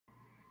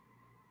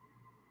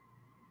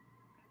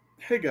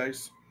Hey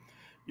guys,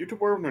 YouTube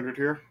World Nerd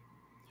here.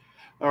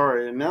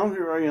 Alright, and now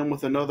here I am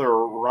with another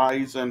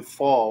Rise and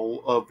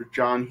Fall of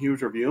John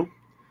Hughes review.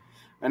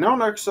 And now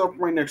next up,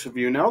 my next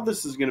review, now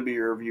this is going to be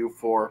a review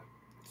for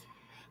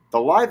the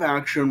live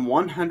action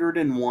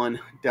 101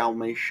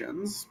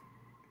 Dalmatians.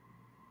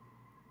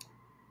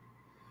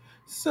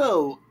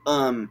 So,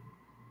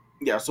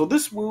 so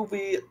this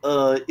movie,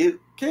 it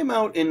came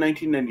out in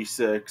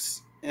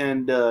 1996.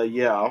 And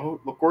yeah,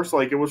 of course,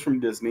 like it was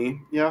from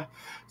Disney.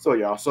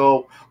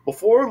 So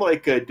before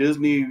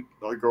Disney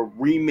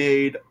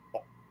remade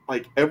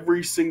like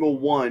every single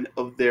one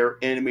of their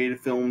animated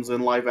films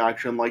and live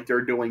action like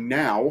they're doing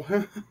now.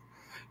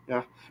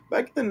 Yeah,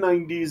 back in the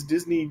 90s,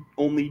 Disney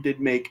only did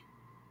make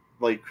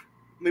like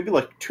maybe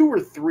like two or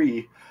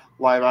three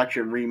live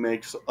action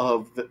remakes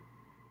of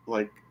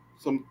like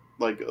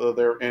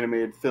their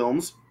animated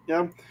films.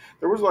 Yeah,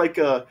 there was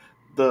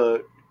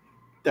the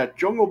that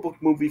Jungle Book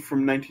movie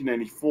from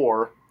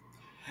 1994,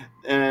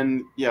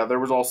 and yeah, there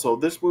was also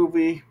this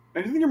movie.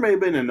 I think there may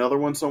have been another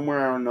one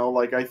somewhere. I don't know.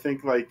 Like I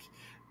think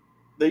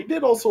they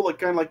did also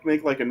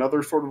make like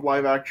another sort of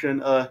live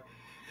action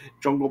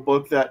Jungle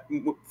Book that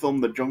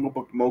filmed the Jungle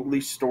Book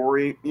Mowgli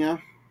story. Yeah,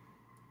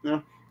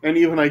 and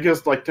even I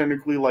guess like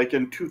technically like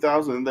in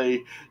 2000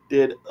 they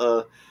did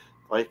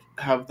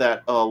have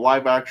that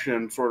live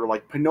action sort of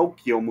like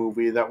Pinocchio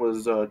movie that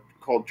was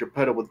called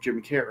Geppetto with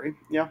Jim Carrey.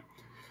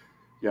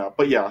 Yeah,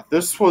 but yeah,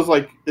 this was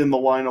like in the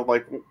line of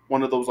like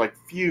one of those like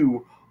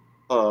few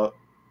uh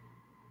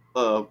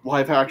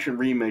live action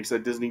remakes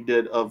that Disney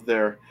did of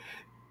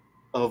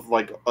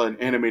like an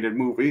animated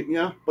movie.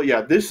 Yeah, but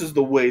yeah, this is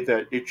the way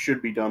that it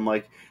should be done.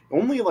 Like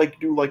only like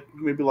do like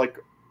maybe like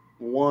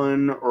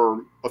one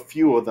or a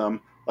few of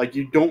them. Like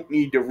you don't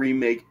need to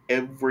remake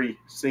every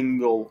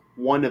single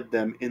one of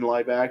them in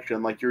live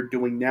action like you're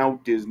doing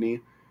now,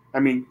 Disney. I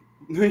mean,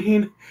 I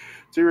mean,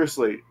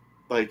 seriously,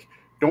 like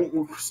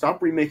don't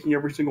stop remaking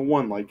every single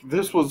one. Like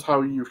this was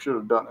how you should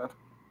have done it.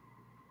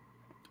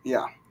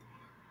 Yeah,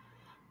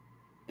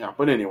 yeah.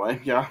 But anyway,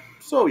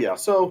 so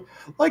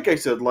like I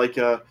said,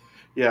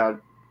 yeah,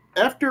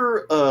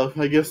 after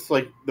I guess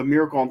like the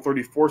Miracle on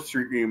 34th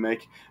Street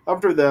remake,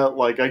 after that,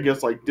 like I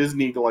guess like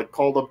Disney like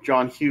called up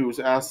John Hughes,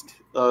 asked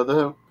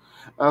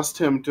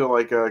him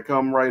to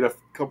come write a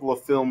couple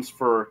of films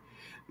for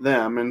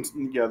them, and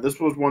yeah, this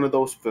was one of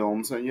those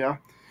films. And yeah,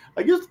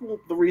 I guess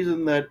the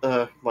reason that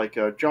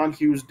John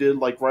Hughes did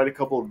like write a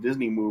couple of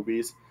Disney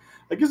movies,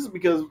 I guess it's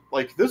because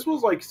like this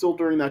was like still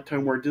during that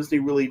time where Disney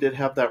really did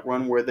have that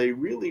run where they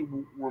really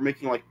were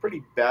making like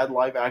pretty bad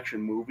live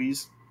action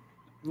movies.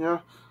 Yeah,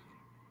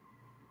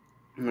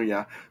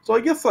 yeah. So I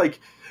guess like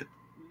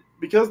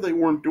because they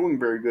weren't doing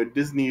very good,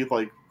 Disney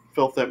like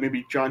felt that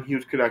maybe John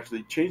Hughes could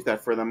actually change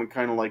that for them and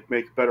kind of like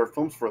make better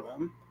films for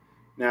them.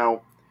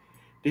 Now,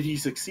 did he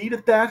succeed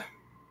at that?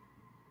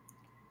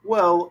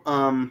 Well,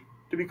 to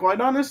be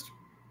quite honest,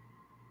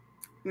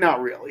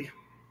 not really.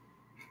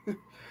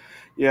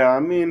 Yeah, I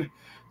mean,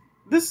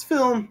 this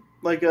film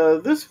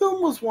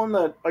was one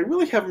that I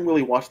really haven't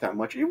really watched that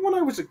much. Even when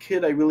I was a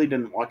kid, I really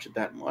didn't watch it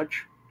that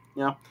much.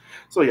 Yeah.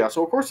 So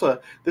of course,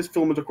 this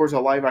film is of course a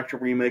live action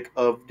remake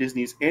of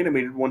Disney's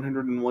animated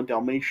 101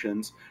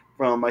 Dalmatians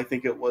from I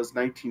think it was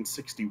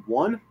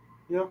 1961.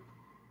 Yeah.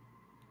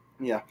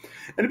 Yeah.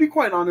 And to be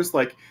quite honest,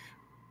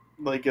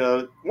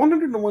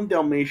 101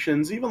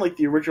 Dalmatians, even like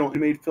the original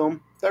animated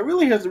film, that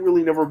really hasn't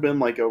really never been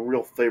like a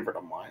real favorite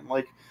of mine.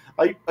 Like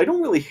I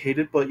don't really hate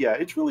it, but yeah,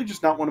 it's really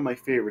just not one of my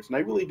favorites, and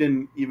I really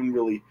didn't even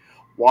really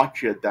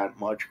watch it that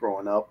much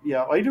growing up.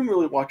 Yeah, I didn't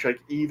really watch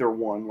like either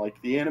one, like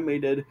the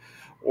animated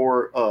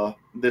or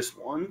this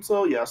one.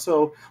 So yeah,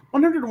 so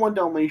 101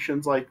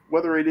 Dalmatians, like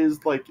whether it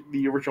is like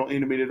the original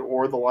animated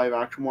or the live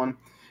action one,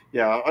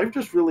 yeah, I've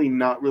just really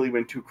not really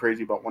been too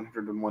crazy about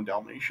 101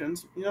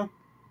 Dalmatians. Yeah.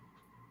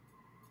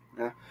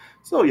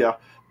 So yeah,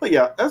 but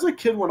yeah, as a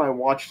kid when I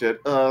watched it,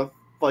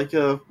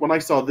 when I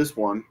saw this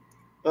one,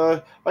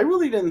 I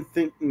really didn't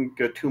think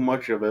too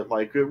much of it.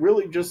 Like it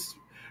really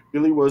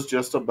was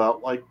just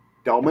about like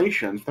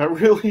Dalmatians. That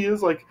really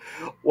is like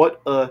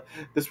what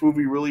this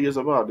movie really is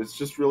about. It's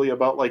just really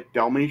about like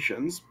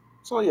Dalmatians.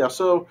 So yeah,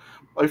 so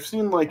I've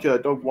seen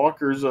Doug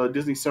Walker's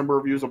Disney summer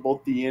reviews of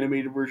both the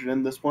animated version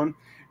and this one,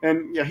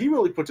 and yeah, he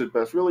really puts it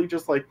best. Really,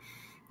 just like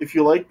if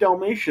you like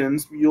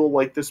Dalmatians, you'll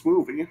like this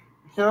movie.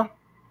 Yeah.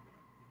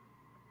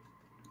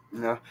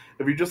 Yeah,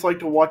 if you just like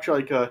to watch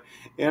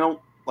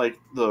animal like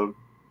the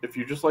if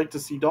you just like to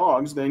see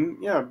dogs, then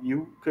yeah,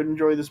 you could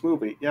enjoy this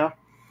movie. Yeah,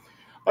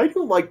 I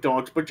do like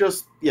dogs, but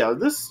just yeah,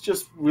 this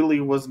just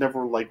really was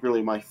never like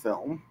really my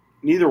film.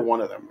 Neither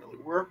one of them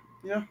really were.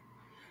 Yeah.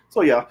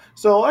 So yeah,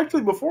 so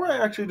actually, before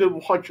I actually did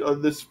watch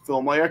this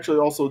film, I actually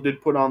also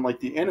did put on like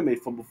the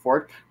animated film before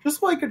it, just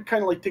so I could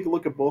kind of like take a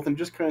look at both and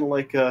just kind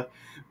of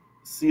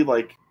see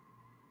like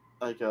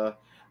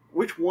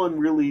which one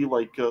really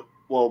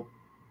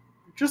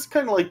just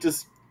kind of like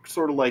just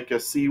sort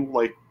of see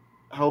like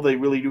how they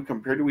really do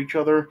compare to each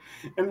other,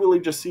 and really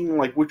just seeing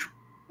like which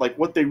like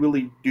what they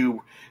really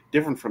do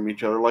different from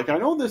each other. Like I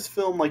know this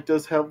film like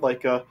does have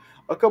like a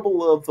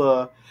couple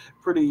of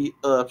pretty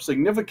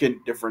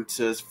significant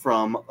differences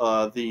from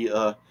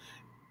the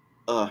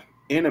uh,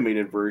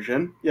 animated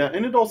version. Yeah,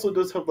 and it also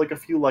does have like a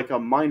few like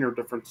minor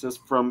differences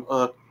from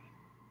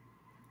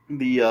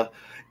the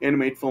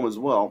animated film as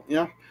well.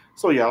 Yeah.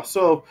 So yeah,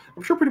 so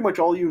I'm sure pretty much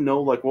all you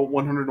know like what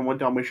 101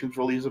 Dalmatians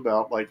really is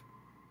about. Like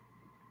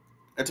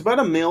it's about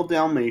a male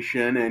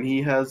Dalmatian, and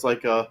he has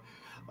like a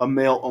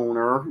male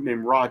owner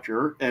named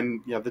Roger,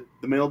 and yeah,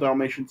 the male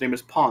Dalmatian's name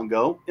is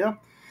Pongo. Yeah,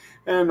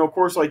 and of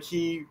course like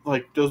he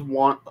like does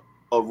want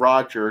a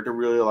Roger to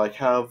really like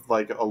have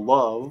like a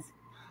love,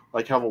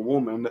 like have a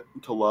woman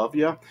to love.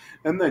 Yeah,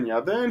 and then yeah,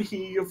 then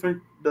he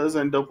does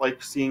end up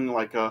like seeing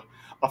like a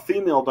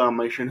female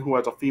Dalmatian who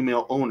has a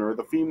female owner.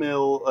 The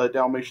female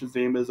Dalmatian's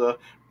name is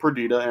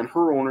Perdita, and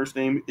her owner's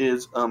name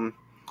is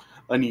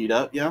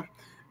Anita. Yeah.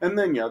 And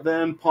then yeah,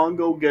 then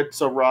Pongo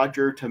gets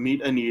Roger to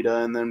meet Anita,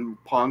 and then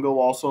Pongo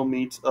also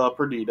meets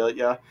Perdita.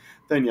 Yeah,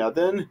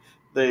 then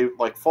they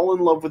like fall in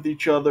love with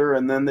each other,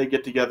 and then they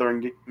get together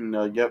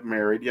and get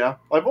married. Yeah,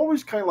 I've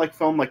always kind of like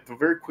found like the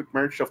very quick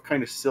marriage stuff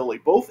kind of silly,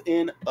 both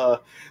in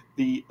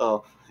the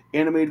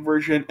animated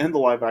version and the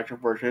live action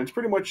version. It's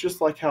pretty much just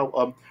like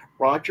how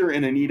Roger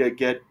and Anita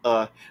get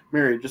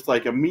married just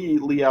like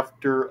immediately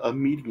after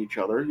meeting each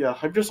other. Yeah,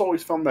 I've just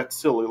always found that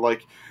silly.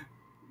 Like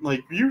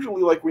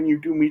usually like when you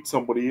do meet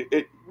somebody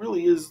it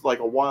really is like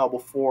a while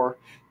before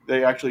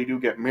they actually do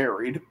get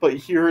married, but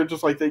here it's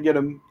just like they get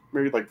them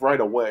married like right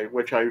away,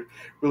 which I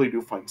really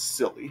do find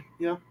silly.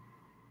 Yeah,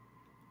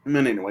 and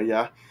then anyway,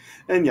 yeah,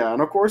 and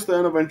of course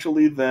then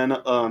eventually then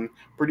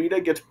Perdita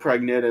gets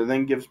pregnant and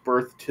then gives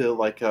birth to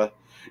like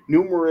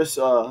numerous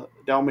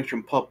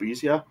Dalmatian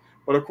puppies. Yeah,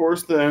 but of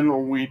course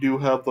then we do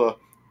have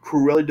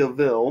Cruella de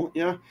Vil.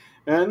 Yeah,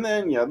 and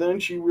then yeah,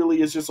 then she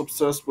really is just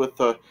obsessed with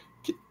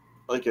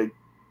like a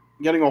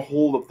getting a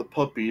hold of the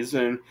puppies,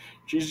 and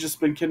she's just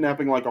been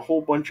kidnapping like a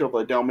whole bunch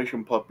of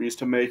Dalmatian puppies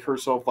to make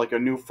herself like a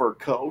new fur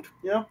coat.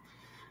 Yeah,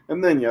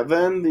 and then yeah,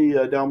 then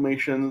the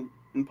Dalmatian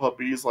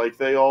puppies like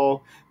they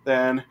all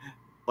then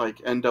like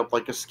end up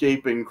like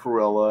escaping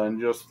Cruella, and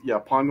just yeah,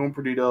 Pongo and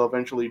Perdita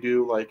eventually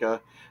do like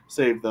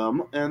save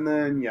them, and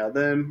then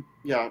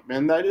yeah,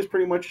 and that is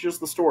pretty much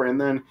just the story.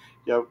 And then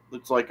yeah,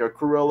 it's like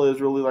Cruella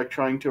is really like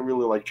trying to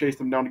really like chase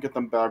them down to get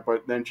them back,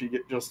 but then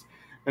just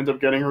ends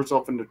up getting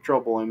herself into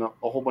trouble and a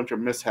whole bunch of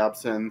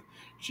mishaps, and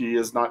she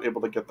is not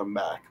able to get them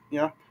back.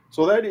 Yeah,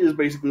 so that is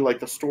basically like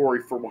the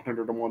story for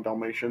 101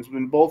 Dalmatians.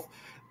 In both,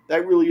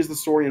 that really is the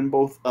story in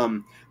both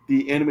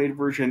the animated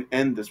version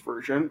and this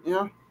version.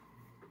 Yeah,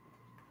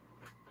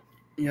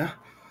 yeah,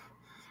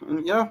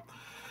 yeah,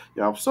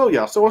 yeah. So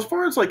yeah, so as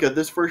far as like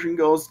this version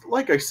goes,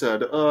 like I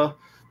said,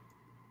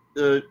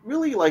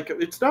 really like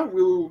it's not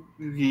really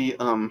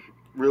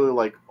really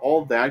like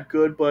all that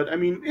good, but I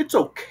mean it's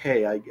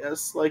okay, I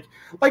guess. Like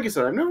I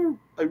said,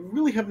 I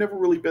really have never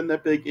really been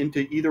that big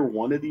into either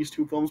one of these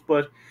two films,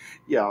 but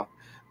yeah,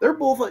 they're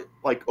both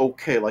like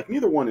okay. Like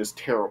neither one is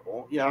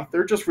terrible. Yeah,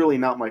 they're just really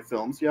not my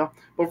films. Yeah,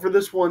 but for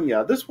this one,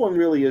 yeah, this one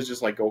really is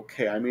just like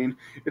okay. I mean,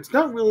 it's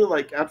not really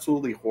like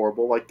absolutely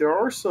horrible. Like there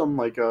are some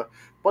like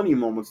funny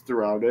moments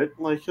throughout it.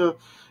 Like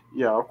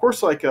yeah, of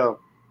course, like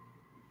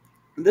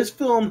this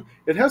film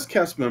it has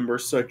cast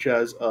members such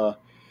as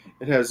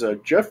it has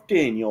Jeff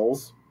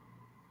Daniels,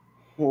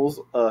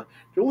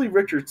 Julie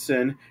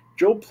Richardson,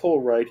 Joe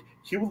Plowright,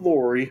 Hugh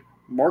Laurie,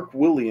 Mark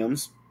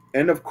Williams,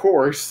 and of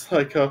course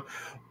like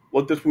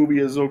what this movie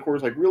is of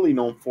course like really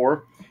known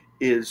for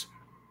is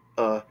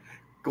uh,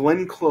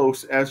 Glenn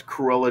Close as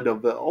Cruella de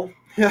Vil.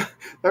 Yeah,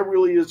 that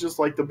really is just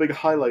like the big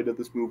highlight of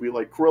this movie.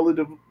 Like Cruella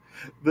de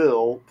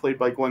Vil, played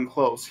by Glenn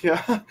Close.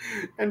 Yeah,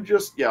 and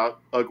just yeah,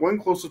 Glenn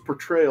Close's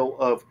portrayal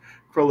of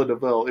Cruella de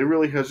Vil. It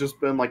really has just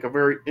been like a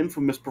very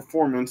infamous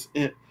performance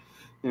in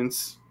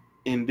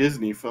in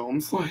Disney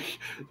films. Like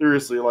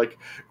seriously, like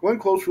Glenn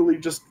Close really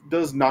just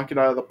does knock it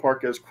out of the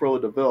park as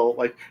Cruella de Vil.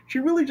 Like she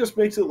really just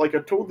makes it like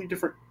a totally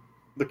different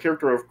the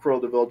character of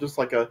Cruella de Vil, just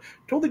like a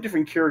totally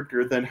different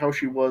character than how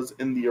she was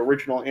in the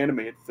original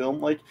animated film.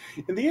 Like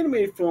in the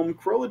animated film,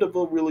 Cruella de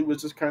Vil really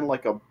was just kind of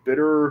like a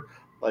bitter,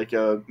 like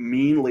a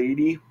mean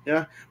lady.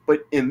 Yeah,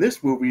 but in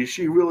this movie,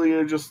 she really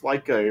is just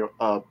like a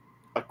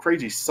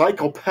crazy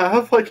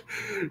psychopath. Like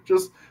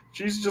just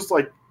she's just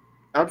like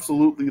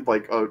absolutely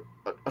like a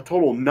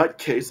total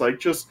nutcase.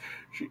 Like just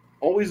she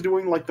always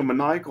doing like the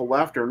maniacal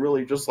laughter and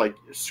really just like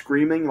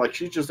screaming. Like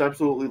she's just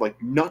absolutely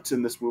like nuts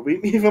in this movie.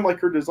 Even like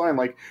her design,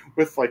 like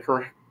with like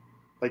her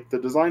like the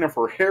design of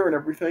her hair and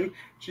everything,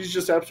 she's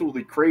just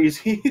absolutely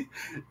crazy.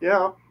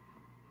 Yeah.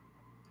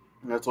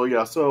 That's all.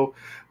 Yeah. So,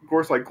 of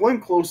course, like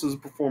Glenn Close's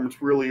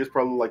performance really is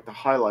probably like the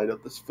highlight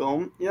of this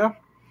film. Yeah.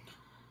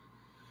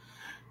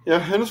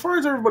 Yeah, and as far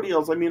as everybody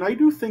else, I mean, I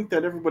do think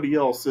that everybody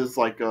else is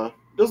like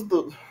does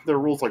their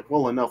roles like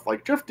well enough.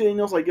 Like Jeff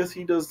Daniels, I guess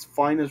he does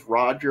fine as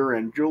Roger,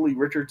 and Julie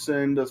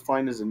Richardson does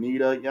fine as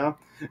Anita. Yeah,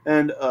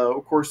 and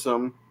of course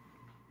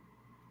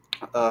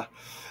uh,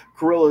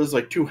 Cruella's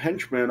like two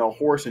henchmen,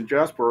 Horace and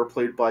Jasper, are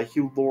played by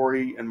Hugh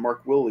Laurie and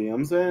Mark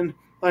Williams, and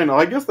I know.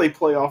 I guess they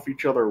play off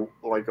each other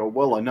like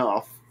well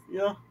enough.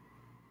 Yeah.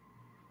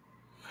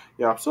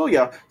 Yeah. So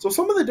yeah. So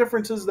some of the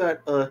differences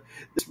that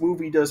this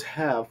movie does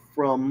have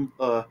from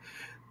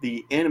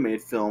the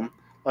animated film,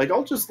 like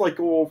I'll just like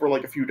go over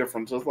like a few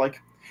differences.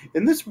 Like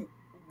in this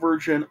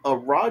version,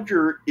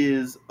 Roger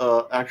is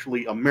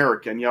actually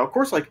American. Yeah, of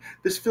course. Like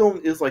this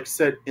film is like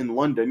set in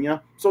London. Yeah.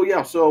 So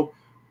yeah. So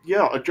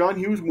yeah, a John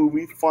Hughes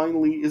movie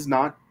finally is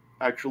not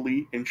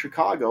actually in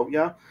Chicago.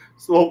 Yeah.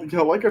 So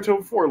yeah, like I told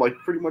before, like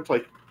pretty much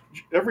like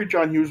every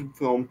John Hughes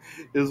film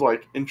is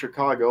like in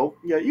Chicago.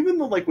 Yeah, even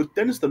though like with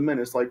Dennis the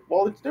Menace, like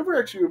while it's never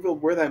actually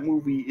revealed where that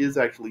movie is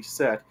actually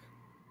set,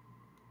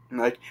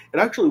 like it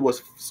actually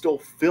was still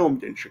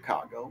filmed in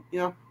Chicago.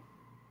 Yeah,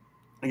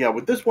 yeah.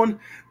 With this one,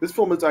 this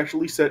film is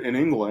actually set in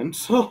England.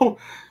 So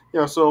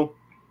yeah, so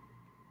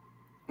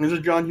there's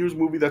a John Hughes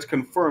movie that's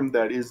confirmed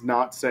that is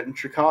not set in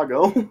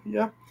Chicago.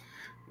 Yeah.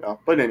 Yeah,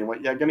 but anyway,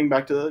 yeah, getting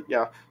back to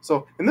yeah.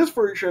 So in this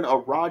version,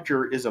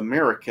 Roger is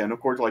American,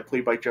 of course, like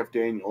played by Jeff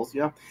Daniels.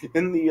 Yeah,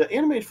 in the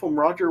animated film,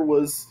 Roger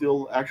was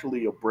still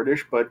actually a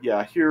British, but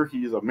yeah, here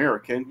he's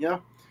American. Yeah,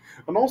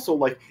 and also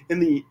like in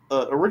the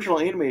original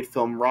animated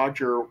film,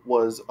 Roger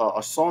was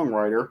a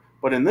songwriter,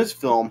 but in this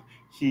film,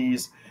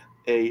 he's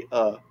a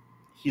uh,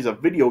 he's a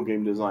video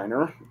game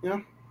designer.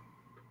 Yeah,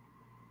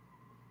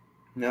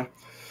 yeah.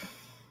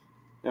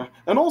 Yeah,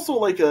 and also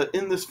like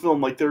in this film,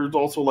 like there's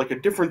also like a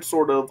different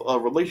sort of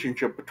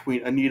relationship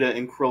between Anita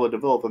and Cruella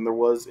Deville than there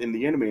was in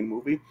the animated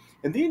movie.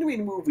 In the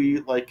animated movie,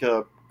 like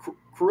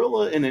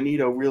Cruella and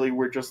Anita really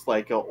were just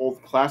like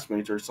old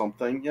classmates or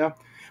something. Yeah,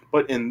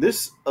 but in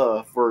this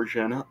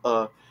version,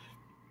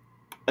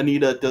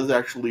 Anita does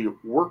actually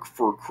work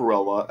for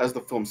Cruella as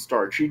the film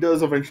starts. She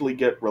does eventually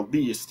get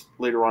released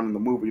later on in the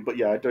movie, but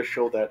yeah, it does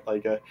show that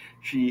like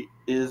she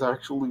is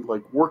actually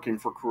like working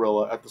for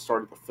Cruella at the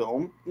start of the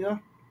film. Yeah.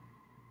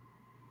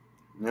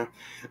 Yeah,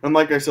 and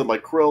like I said,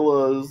 like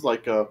Cruella's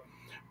like a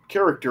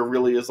character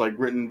really is like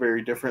written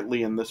very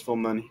differently in this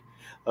film than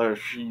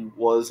she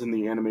was in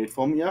the animated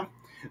film. Yeah,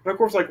 and of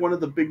course, like one of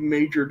the big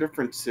major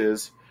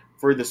differences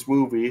for this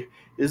movie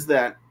is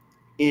that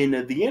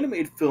in the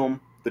animated film,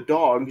 the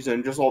dogs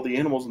and just all the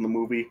animals in the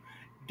movie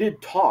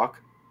did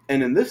talk,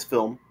 and in this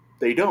film,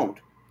 they don't.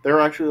 They're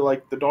actually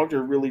like the dogs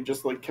are really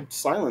just like kept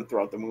silent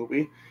throughout the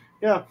movie.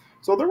 Yeah,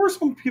 so there were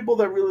some people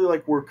that really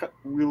like were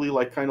really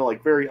like kind of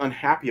like very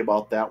unhappy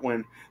about that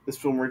when this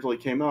film originally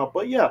came out.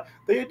 But yeah,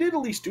 they did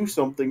at least do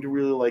something to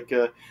really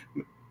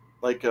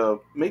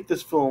make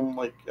this film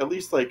like at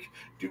least like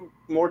do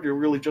more to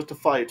really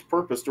justify its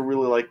purpose, to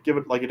really like give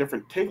it like a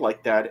different take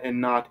like that, and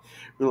not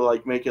really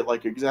like make it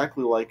like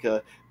exactly like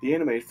the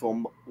animated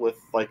film with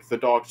like the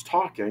dogs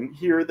talking.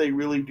 Here they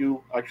really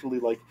do actually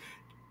like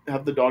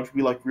have the dogs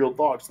be like real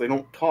dogs. They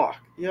don't talk.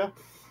 Yeah,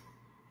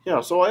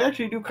 yeah. So I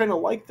actually do kind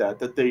of like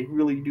that they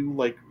really do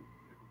like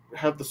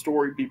have the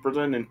story be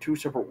presented in two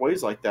separate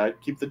ways like that.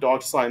 Keep the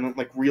dogs silent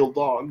like real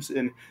dogs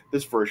in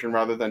this version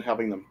rather than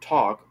having them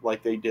talk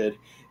like they did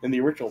in the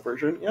original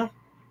version. Yeah.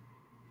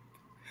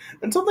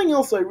 And something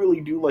else I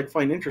really do like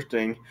find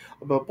interesting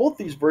about both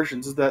these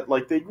versions is that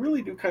like they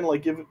really do kind of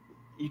like give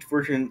each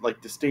version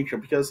like distinction,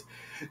 because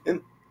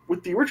in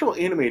with the original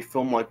animated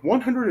film, like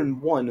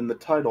 101 in the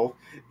title,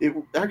 it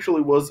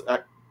actually was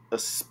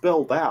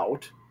spelled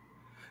out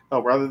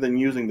rather than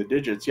using the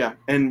digits. Yeah,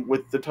 and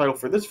with the title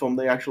for this film,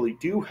 they actually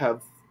do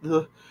have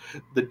the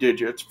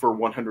digits for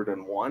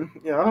 101.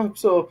 Yeah,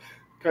 so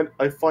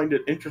I find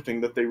it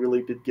interesting that they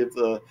really did give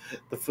the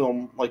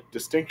film like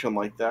distinction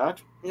like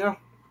that. Yeah,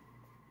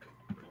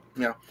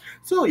 yeah.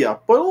 So yeah,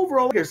 but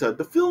overall, like I said,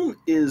 the film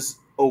is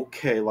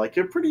okay. Like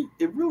it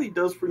really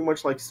does pretty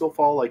much like still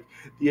follow like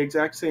the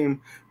exact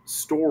same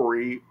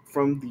story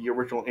from the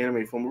original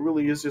anime film. It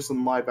really is just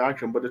in live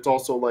action, but it's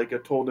also like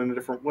told in a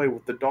different way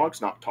with the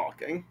dogs not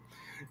talking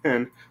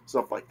and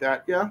stuff like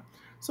that. Yeah.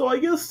 So I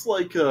guess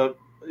like the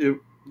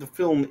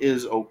film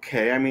is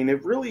okay. I mean,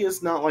 it really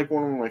is not like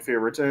one of my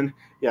favorites. And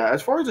yeah,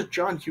 as far as a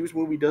John Hughes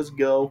movie does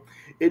go,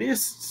 it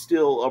is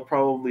still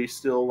probably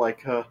still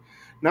like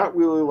not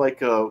really like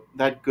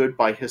that good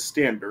by his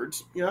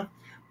standards. Yeah.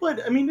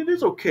 But I mean, it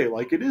is okay.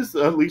 Like it is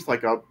at least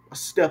like a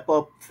step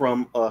up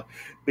from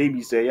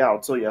Baby's Day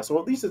Out. So yeah, so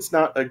at least it's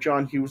not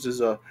John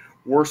Hughes's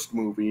worst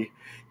movie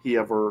he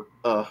ever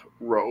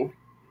wrote.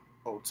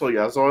 Oh, so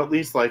yeah, so at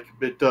least like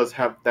it does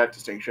have that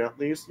distinction at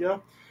least, yeah.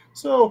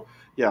 So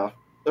yeah,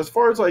 as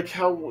far as like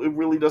how it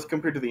really does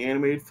compare to the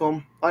animated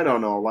film, I don't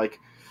know. Like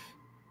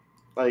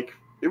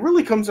it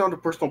really comes down to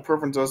personal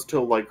preference as to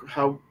like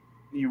how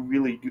you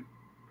really do,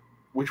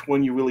 which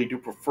one you really do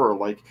prefer,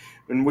 like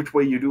in which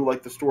way you do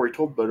like the story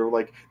told better.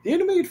 Like the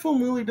animated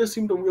film really does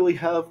seem to really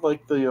have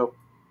like the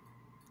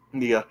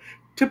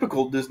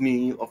typical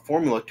Disney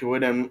formula to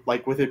it, and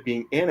like with it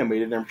being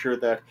animated, I'm sure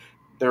that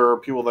there are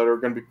people that are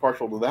going to be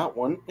partial to that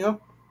one. Yeah,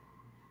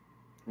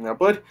 yeah,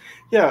 but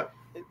yeah,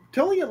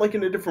 telling it like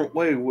in a different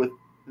way with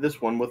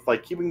this one, with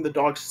like keeping the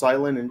dog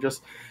silent and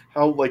just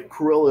how like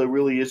Cruella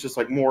really is just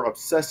like more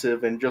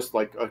obsessive and just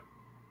like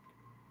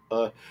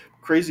a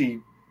crazy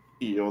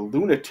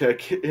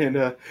lunatic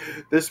in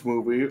this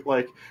movie.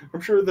 Like,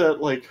 I'm sure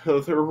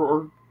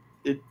that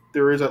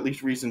there is at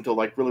least reason to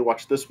like really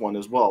watch this one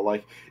as well.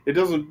 Like, it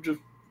doesn't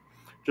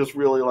just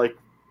really like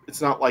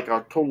it's not like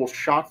a total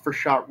shot for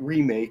shot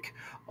remake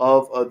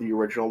of the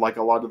original, like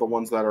a lot of the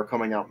ones that are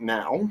coming out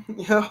now.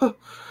 Yeah.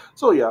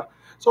 So yeah.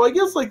 So I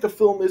guess like the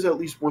film is at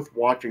least worth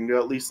watching to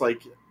at least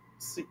like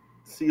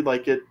see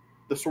like it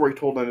the story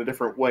told in a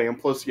different way. And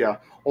plus, yeah,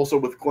 also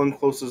with Glenn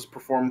Close's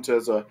performance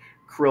as a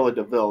Cruella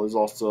Deville is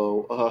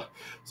also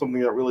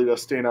something that really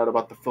does stand out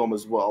about the film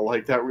as well.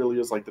 Like that really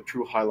is like the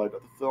true highlight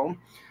of the film.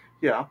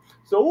 Yeah.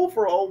 So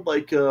overall,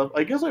 like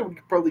I guess I would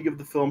probably give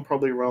the film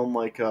probably around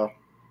like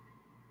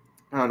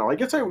I don't know. I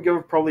guess I would give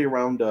it probably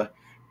around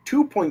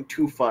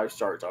 2.25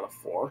 stars out of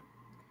 4.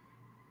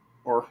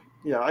 Or,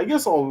 yeah, I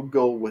guess I'll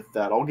go with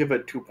that. I'll give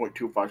it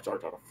 2.25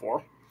 stars out of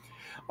 4.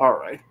 All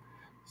right.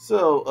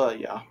 So,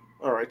 yeah.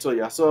 All right. So,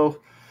 yeah.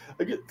 So,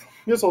 I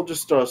guess I'll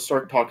just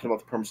start talking about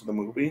the premise of the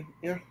movie.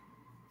 Yeah.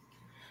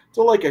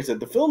 So, like I said,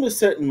 the film is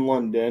set in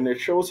London. It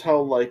shows how,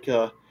 like,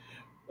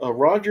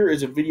 Roger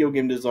is a video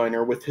game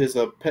designer with his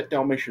pet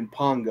Dalmatian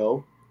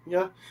Pongo.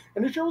 Yeah,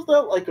 and it shows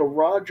that like a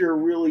Roger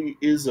really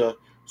is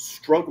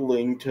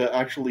struggling to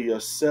actually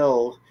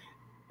sell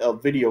a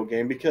video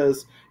game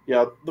because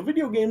yeah, the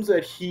video games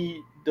that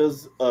he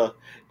does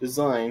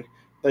design,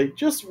 they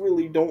just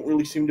really don't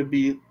really seem to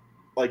be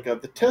like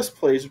the test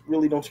plays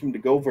really don't seem to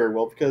go very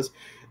well because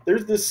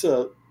there's this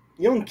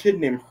young kid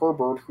named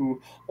Herbert who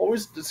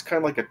always just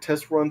kind of like a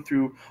test run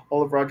through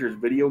all of Roger's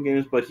video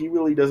games, but he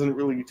really doesn't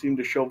really seem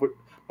to show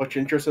much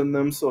interest in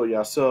them. So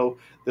yeah, so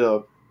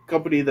the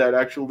company that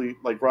actually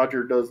like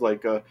Roger does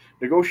like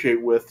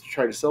negotiate with to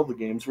try to sell the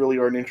games really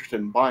aren't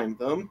interested in buying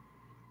them.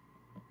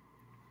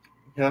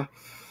 Yeah,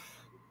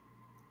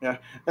 yeah,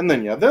 and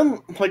then yeah, then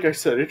like I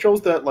said, it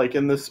shows that like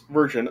in this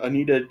version,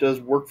 Anita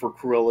does work for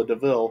Cruella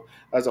Deville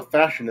as a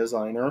fashion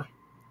designer.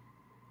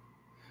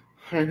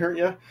 I heard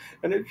yeah,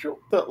 and it shows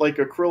that like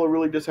a Cruella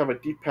really does have a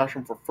deep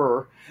passion for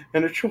fur,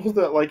 and it shows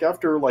that like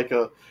after like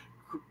a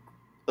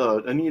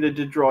Anita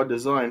did draw a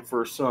design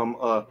for some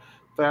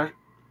fa-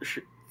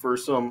 for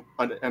some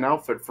an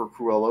outfit for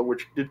Cruella,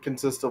 which did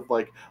consist of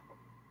like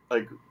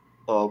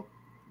uh,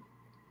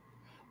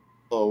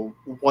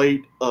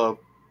 white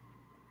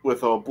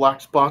with black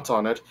spots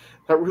on it.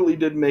 That really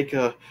did make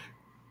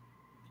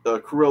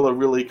Cruella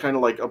really kind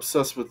of like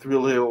obsessed with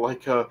really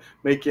like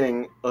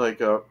making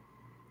like a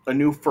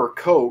new fur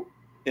coat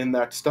in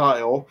that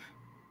style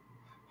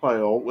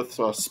with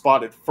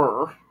spotted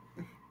fur.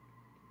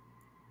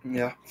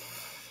 Yeah,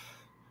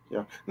 yeah.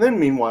 And then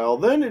meanwhile,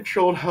 then it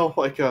showed how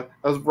like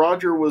as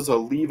Roger was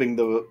leaving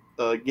the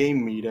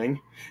game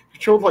meeting,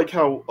 it showed like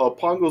how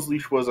Pongo's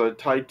leash was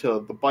tied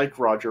to the bike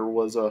Roger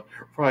was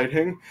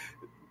riding.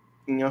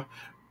 You know,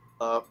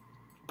 uh,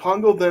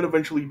 Pongo then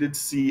eventually did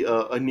see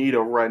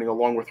Anita riding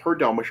along with her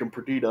Dalmatian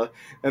Perdita,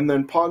 and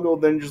then Pongo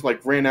then just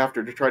like ran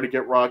after to try to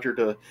get Roger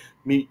to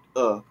meet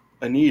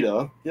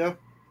Anita. Yeah,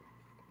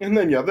 and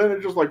then yeah, then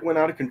it just like went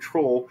out of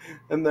control,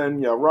 and then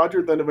yeah,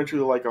 Roger then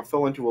eventually like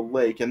fell into a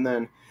lake, and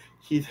then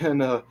he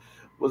then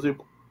was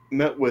able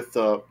met with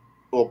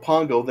well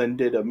Pongo then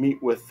did a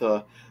meet with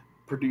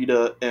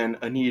Perdita and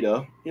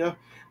Anita. Yeah,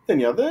 then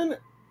yeah, then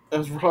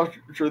as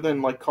Roger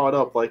then like caught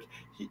up, like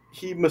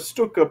he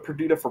mistook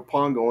Perdita for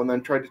Pongo and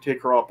then tried to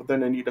take her off, but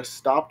then Anita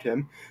stopped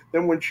him.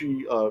 Then when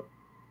she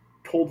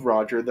told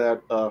Roger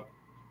that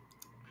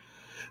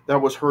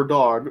that was her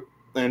dog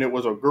and it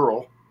was a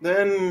girl,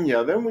 then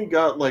yeah, then we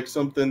got like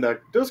something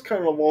that does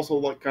kind of also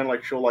like kind of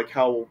like show like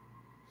how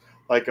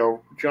like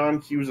John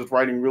Hughes'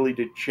 writing really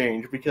did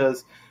change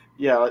because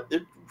yeah,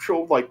 it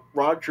showed like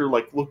Roger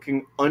like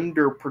looking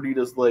under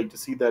Perdita's leg to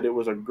see that it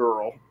was a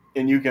girl,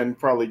 and you can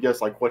probably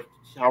guess like what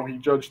how he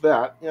judged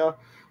that. Yeah,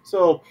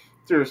 so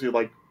seriously,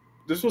 like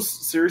this was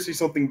seriously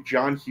something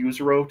John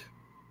Hughes wrote.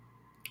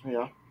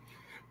 Yeah,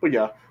 but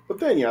yeah, but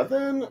then yeah,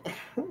 then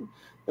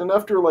and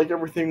after like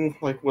everything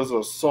like was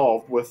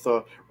solved with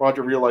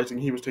Roger realizing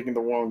he was taking the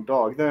wrong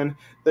dog, then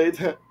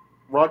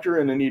Roger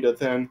and Anita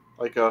then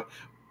like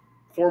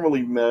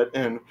formally met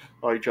and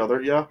saw each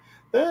other. Yeah.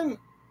 Then,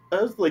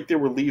 as like they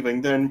were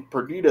leaving, then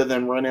Perdita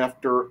then ran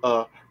after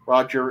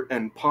Roger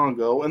and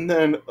Pongo, and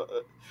then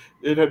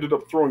it ended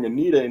up throwing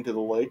Anita into the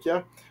lake.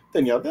 Yeah.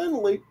 Then yeah.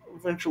 Then late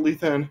eventually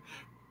then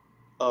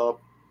uh,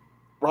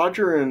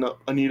 Roger and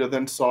Anita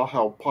then saw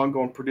how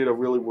Pongo and Perdita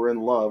really were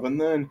in love, and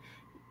then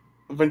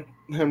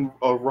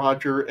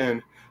Roger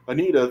and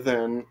Anita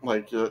then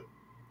like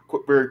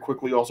very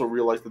quickly also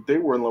realized that they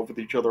were in love with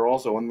each other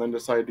also, and then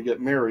decided to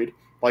get married.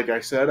 Like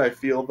I said, I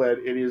feel that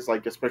it is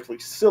like especially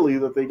silly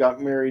that they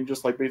got married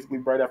just like basically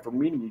right after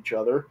meeting each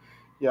other.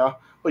 Yeah,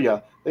 but yeah,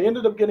 they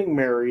ended up getting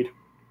married.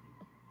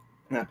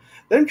 Yeah.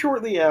 Then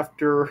shortly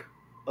after,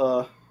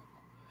 uh,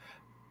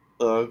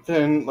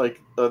 then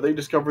like they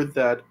discovered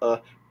that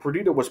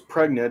Perdita was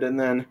pregnant, and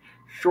then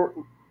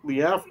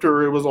shortly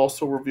after, it was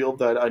also revealed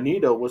that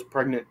Anita was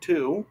pregnant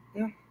too.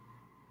 Yeah,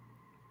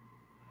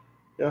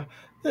 yeah.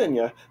 Then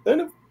yeah,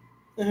 then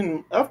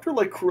and after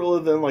like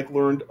Cruella then like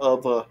learned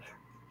of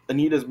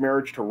Anita's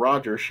marriage to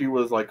Roger, she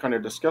was like kind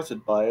of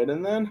disgusted by it,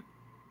 and then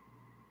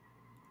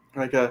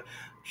like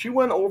she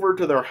went over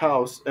to their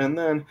house, and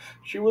then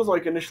she was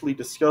like initially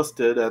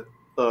disgusted at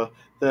uh,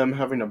 them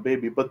having a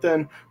baby, but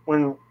then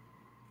when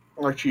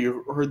like she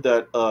heard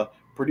that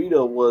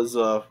Perdita was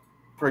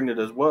pregnant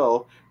as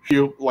well, she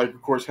like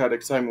of course had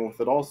excitement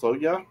with it also.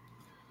 Yeah.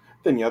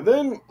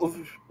 Then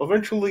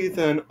eventually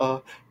then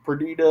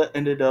Perdita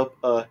ended up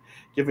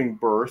giving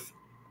birth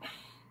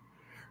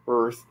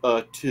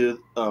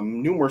to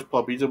numerous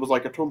puppies. It was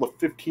like a total of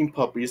 15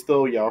 puppies.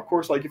 Though, yeah, of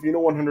course, like if you know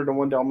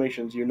 101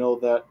 Dalmatians, you know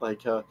that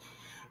like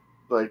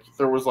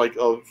there was like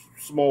a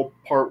small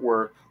part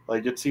where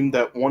like it seemed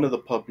that one of the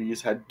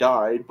puppies had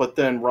died, but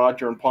then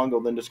Roger and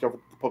Pongo then discovered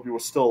that the puppy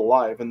was still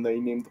alive, and they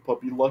named the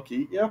puppy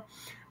Lucky. Yeah,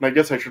 and I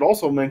guess I should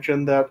also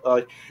mention that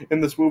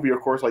in this movie,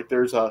 of course, like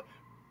there's the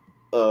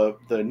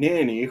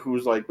nanny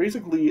who's like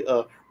basically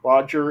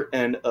Roger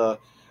and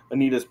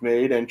Anita's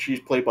maid, and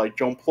she's played by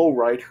Joan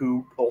Plowright,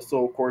 who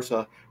also, of course,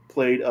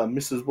 played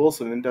Mrs.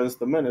 Wilson in Dennis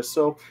the Menace.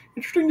 So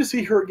interesting to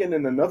see her again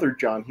in another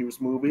John Hughes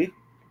movie.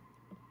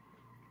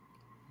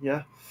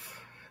 Yeah,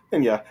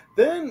 and yeah,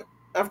 then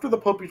after the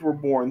puppies were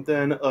born,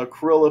 then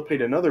Cruella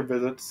paid another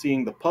visit,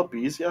 seeing the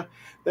puppies. Yeah,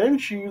 then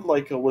she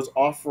like was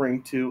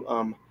offering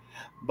to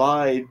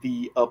buy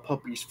the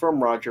puppies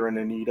from Roger and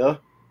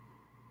Anita.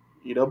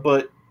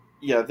 But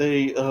yeah,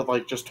 they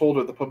like just told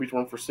her the puppies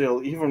weren't for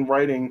sale, even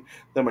writing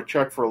them a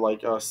check for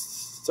like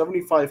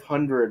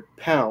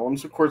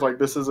 £7,500. Of course, like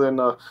this is in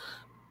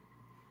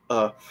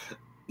uh,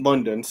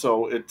 London,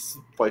 so it's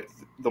like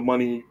the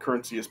money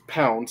currency is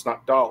pounds,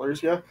 not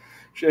dollars. Yeah,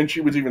 and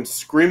she was even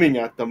screaming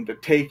at them to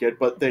take it,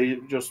 but they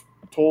just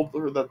told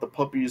her that the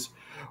puppies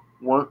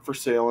weren't for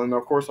sale. And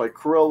of course, like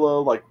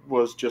Cruella like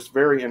was just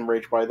very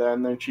enraged by that,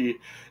 and then she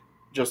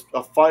just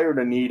fired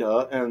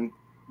Anita and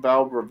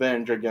vowed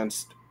revenge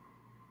against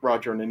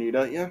Roger and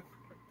Anita. Yeah.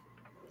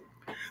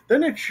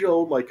 Then it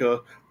showed like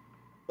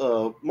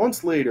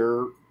months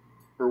later,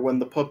 or when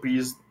the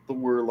puppies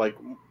were like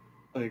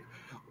a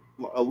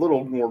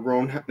little more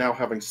grown, now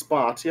having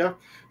spots. Yeah,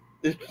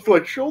 it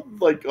like showed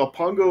like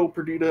Pongo,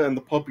 Perdita, and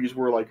the puppies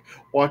were like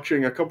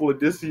watching a couple of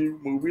Disney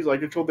movies.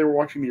 Like it showed they were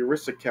watching the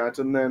Aristocats,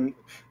 and then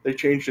they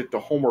changed it to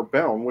Homeward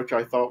Bound, which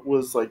I thought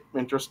was like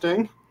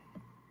interesting.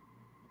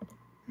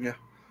 Yeah,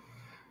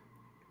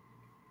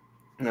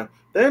 yeah.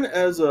 Then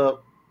as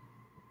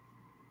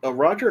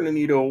Roger and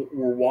Anita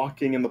were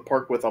walking in the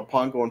park with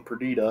Pongo and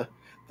Perdita,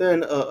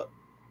 then of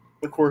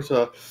course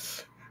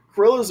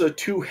Cruella's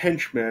two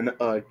henchmen,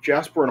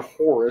 Jasper and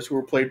Horace, who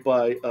were played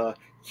by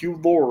Hugh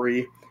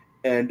Laurie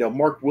and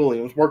Mark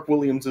Williams. Mark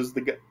Williams is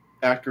the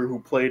actor who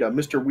played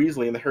Mr.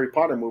 Weasley in the Harry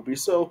Potter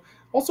movies, so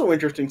also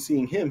interesting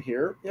seeing him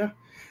here. Yeah,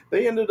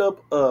 they ended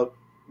up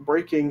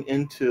breaking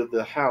into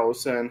the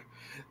house, and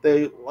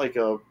they like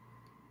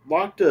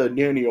locked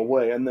Nanny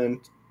away, and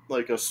then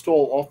like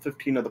stole all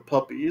 15 of the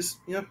puppies.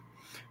 Yeah.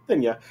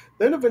 Yeah.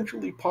 Then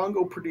eventually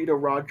Pongo, Perdita,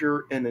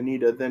 Roger, and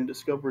Anita then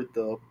discovered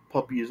the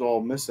puppies all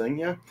missing.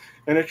 Yeah,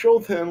 and it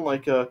showed them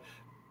like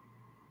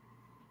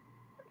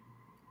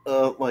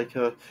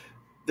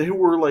they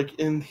were like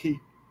in the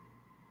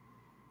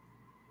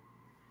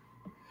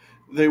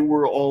they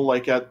were all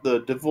like at the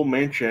Devil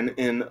Mansion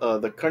in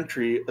the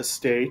country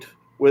estate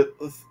with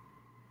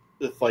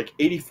like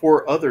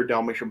 84 other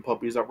Dalmatian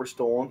puppies that were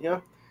stolen. Yeah.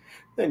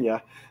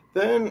 Yeah,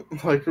 then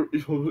like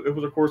it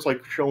was of course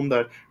like shown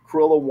that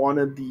Cruella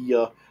wanted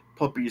the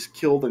puppies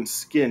killed and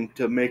skinned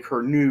to make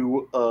her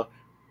new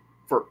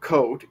fur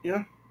coat.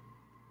 Yeah,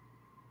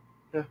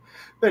 yeah.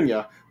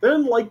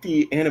 Then like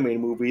the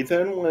animated movie,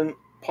 then when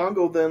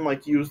Pongo then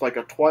like used like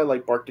a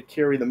Twilight bark to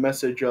carry the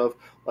message of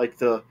like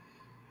the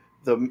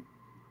the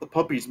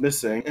puppies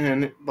missing,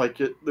 and like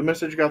the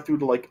message got through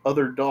to like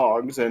other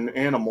dogs and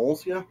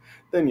animals. Yeah,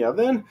 then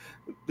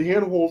the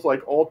animals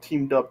like all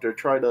teamed up to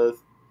try to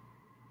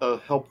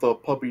help the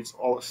puppies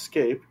all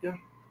escape. Yeah.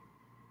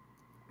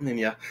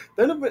 Yeah,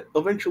 then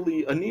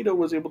eventually Anita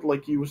was able to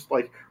like use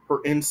like her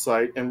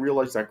insight and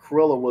realize that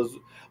Cruella was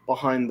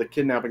behind the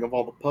kidnapping of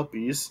all the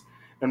puppies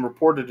and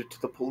reported it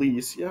to the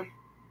police. Yeah,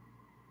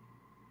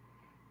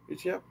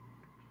 yeah,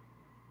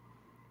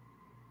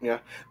 yeah.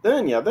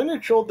 Then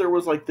it showed there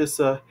was like this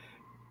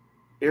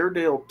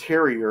Airedale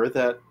Terrier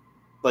that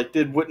like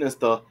did witness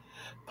the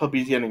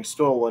puppies getting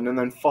stolen, and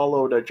then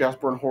followed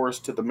Jasper and Horace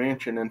to the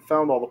mansion and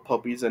found all the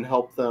puppies and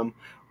helped them,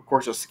 of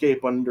course,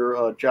 escape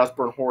under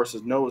Jasper and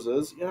Horace's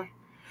noses. Yeah.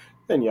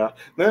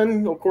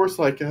 Then of course,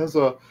 like as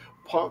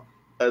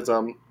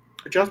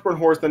Jasper and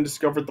Horace then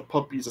discovered the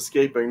puppies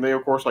escaping, they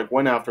of course like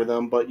went after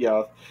them, but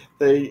yeah,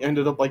 they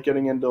ended up like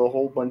getting into a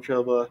whole bunch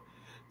of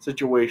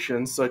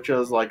situations, such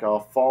as like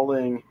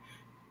falling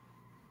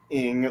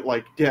in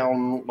like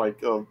down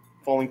like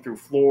falling through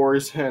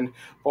floors and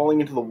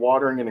falling into the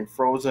water and getting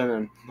frozen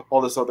and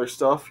all this other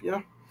stuff.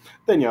 Yeah.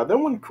 Then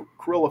when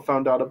Cruella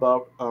found out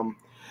about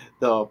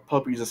the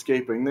puppies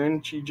escaping,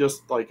 then she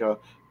just like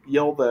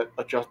yelled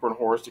at Jasper and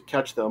Horace to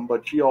catch them,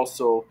 but she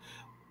also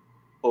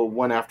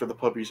went after the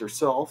puppies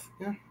herself.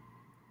 Yeah.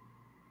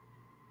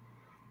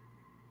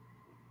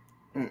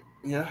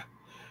 Yeah.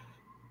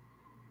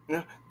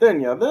 Yeah.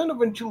 Then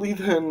eventually,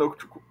 then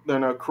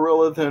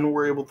Cruella then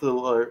were able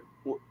to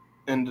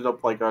ended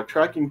up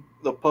tracking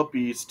the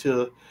puppies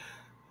to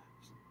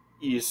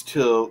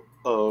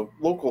a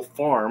local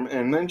farm,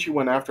 and then she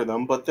went after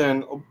them. But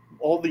then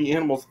all the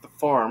animals at the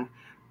farm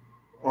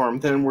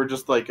then were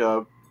just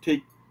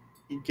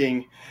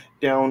taking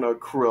down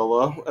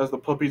Cruella as the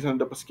puppies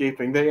ended up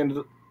escaping. They ended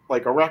up,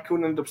 a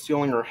raccoon ended up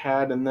stealing her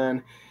hat, and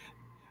then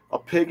a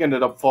pig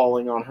ended up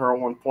falling on her at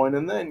one point,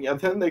 and then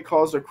they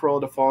caused a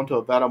Cruella to fall into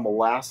a vat of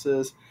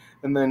molasses,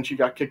 and then she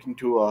got kicked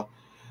into a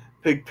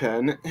pig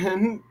pen,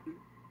 and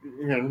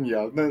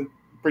yeah, then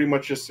pretty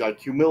much just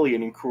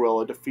humiliating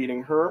Cruella,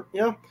 defeating her.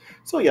 Yeah,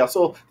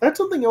 so that's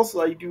something else that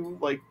I do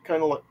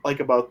kind of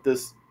like about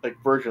this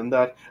version.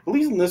 That at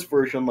least in this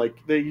version,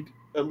 they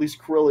at least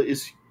Cruella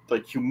is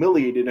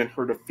humiliated in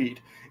her defeat.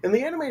 In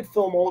the animated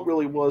film, all it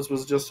really was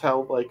just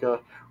how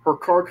her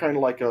car kind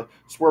of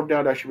swerved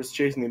out as she was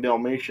chasing the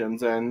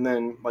Dalmatians, and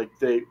then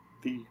the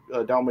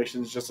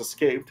Dalmatians just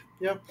escaped.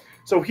 Yeah,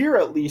 so here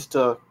at least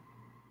uh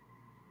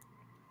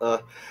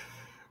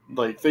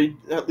they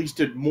at least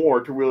did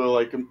more to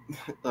really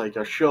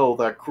a show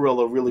that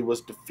Cruella really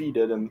was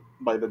defeated and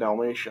by the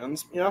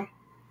Dalmatians. Yeah,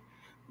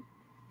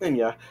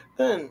 and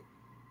then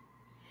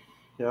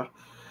yeah,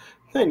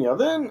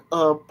 then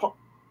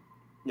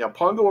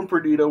Pongo and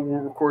Perdita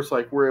were of course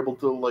were able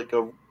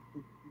to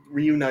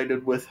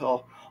reunited with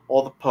all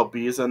the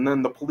puppies, and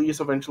then the police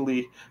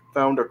eventually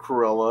found a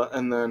Cruella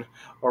and then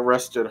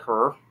arrested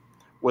her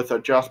with a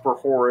Jasper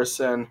Horace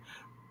uh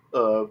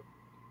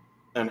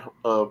and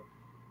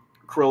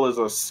Cruella's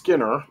a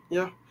Skinner.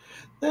 Yeah,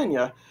 then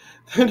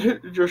then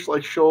it just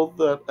showed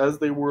that as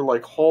they were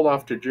hauled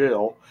off to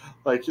jail,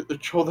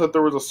 it showed that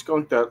there was a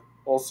skunk that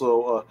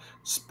also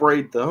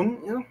sprayed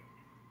them.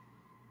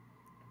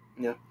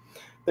 Yeah.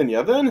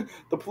 Then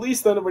the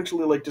police then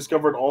eventually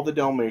discovered all the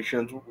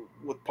Dalmatians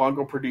with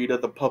Pongo Perdita,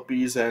 the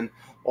puppies, and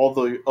all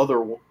the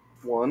other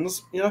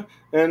ones. Yeah,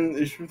 and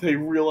they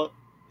realized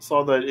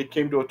saw that it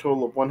came to a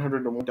total of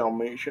 101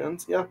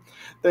 Dalmatians.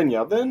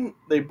 Then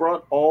they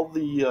brought all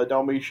the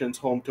Dalmatians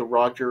home to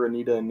Roger,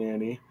 Anita, and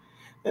Nanny.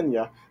 And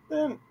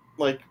then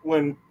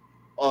when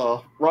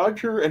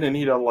Roger and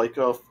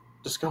Anita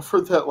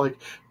discovered that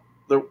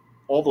the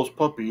all those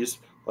puppies,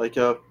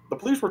 the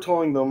police were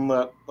telling them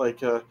that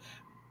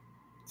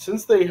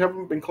since they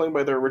haven't been claimed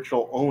by their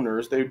original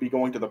owners, they would be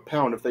going to the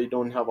pound if they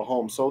don't have a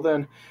home. So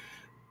then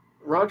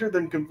Roger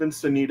then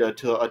convinced Anita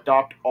to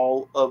adopt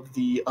all of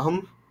the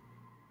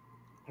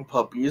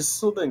puppies.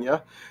 So then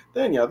it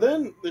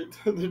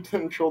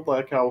then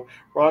showed how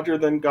Roger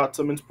then got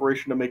some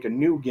inspiration to make a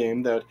new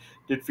game that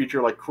did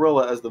feature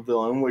Cruella as the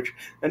villain, which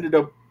ended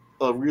up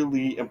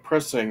really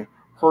impressing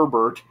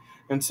Herbert.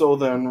 And so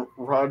then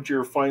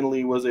Roger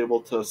finally was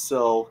able to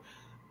sell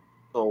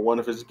one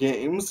of his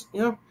games.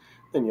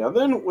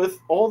 Then with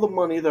all the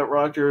money that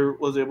Roger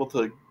was able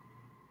to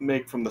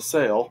make from the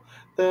sale,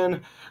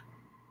 then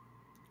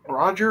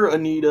Roger,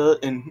 Anita,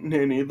 and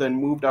Nanny then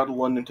moved out of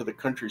London to the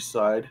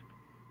countryside.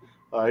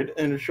 Right,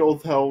 and it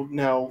showed how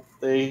now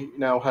they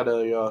now had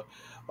a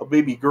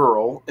baby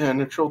girl,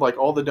 and it showed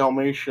all the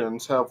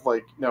Dalmatians have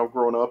now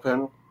grown up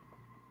and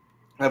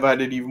have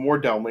added even more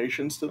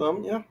Dalmatians to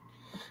them. Yeah,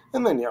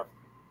 and then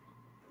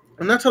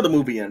and that's how the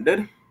movie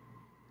ended.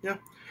 Yeah,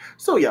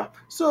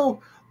 so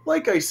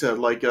like I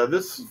said,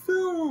 this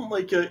film,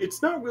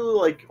 it's not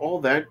really all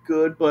that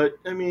good, but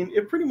I mean,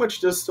 it pretty much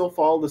does still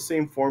follow the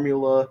same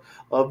formula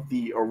of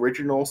the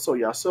original. So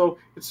it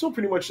still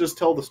pretty much just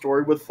tell the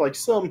story with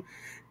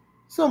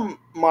some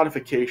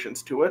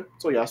modifications to it.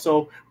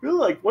 So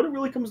really what it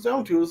really comes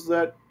down to is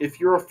that if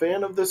you're a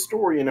fan of this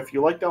story and if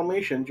you like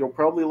Dalmatians, you'll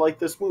probably like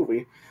this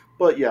movie.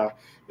 But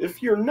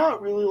if you're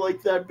not really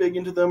that big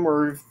into them,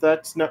 or if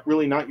that's not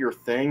really not your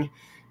thing,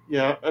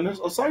 and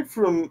aside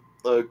from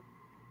a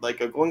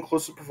Glenn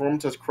Close's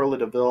performance as Cruella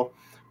DeVille,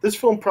 this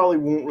film probably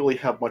won't really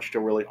have much to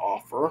really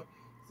offer.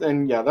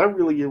 And that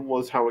really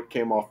was how it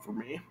came off for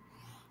me.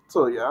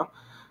 So yeah.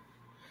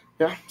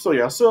 So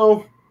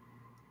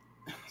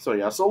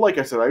like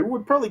I said, I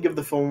would probably give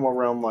the film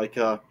around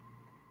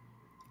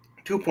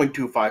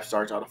 2.25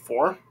 stars out of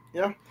 4.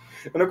 Yeah.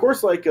 And of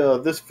course,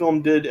 this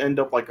film did end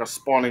up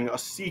spawning a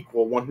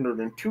sequel,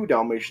 102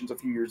 Dalmatians, a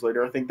few years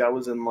later. I think that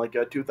was in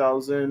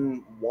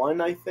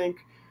 2001. I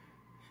think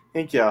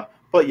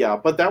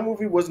but that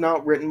movie was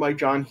not written by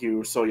John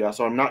Hughes. So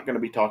I'm not going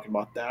to be talking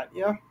about that.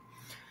 Yeah.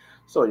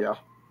 So yeah.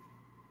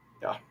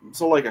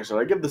 So like I said,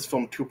 I give this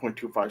film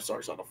 2.25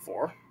 stars out of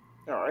 4.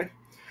 All right.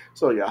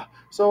 So I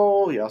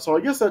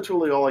guess that's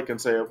really all I can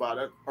say about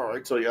it. All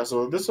right,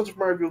 so this is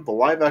my review of the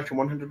live-action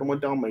 101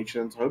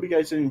 Dalmatians. I hope you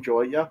guys did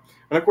enjoy, And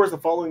of course, the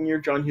following year,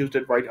 John Hughes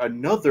did write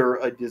another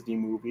Disney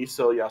movie.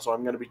 So so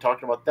I'm going to be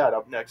talking about that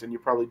up next, and you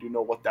probably do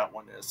know what that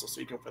one is. So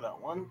stay tuned for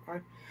that one. All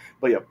right,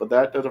 but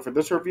that does it for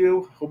this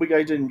review. Hope you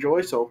guys did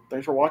enjoy. So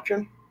thanks for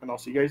watching, and I'll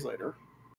see you guys later.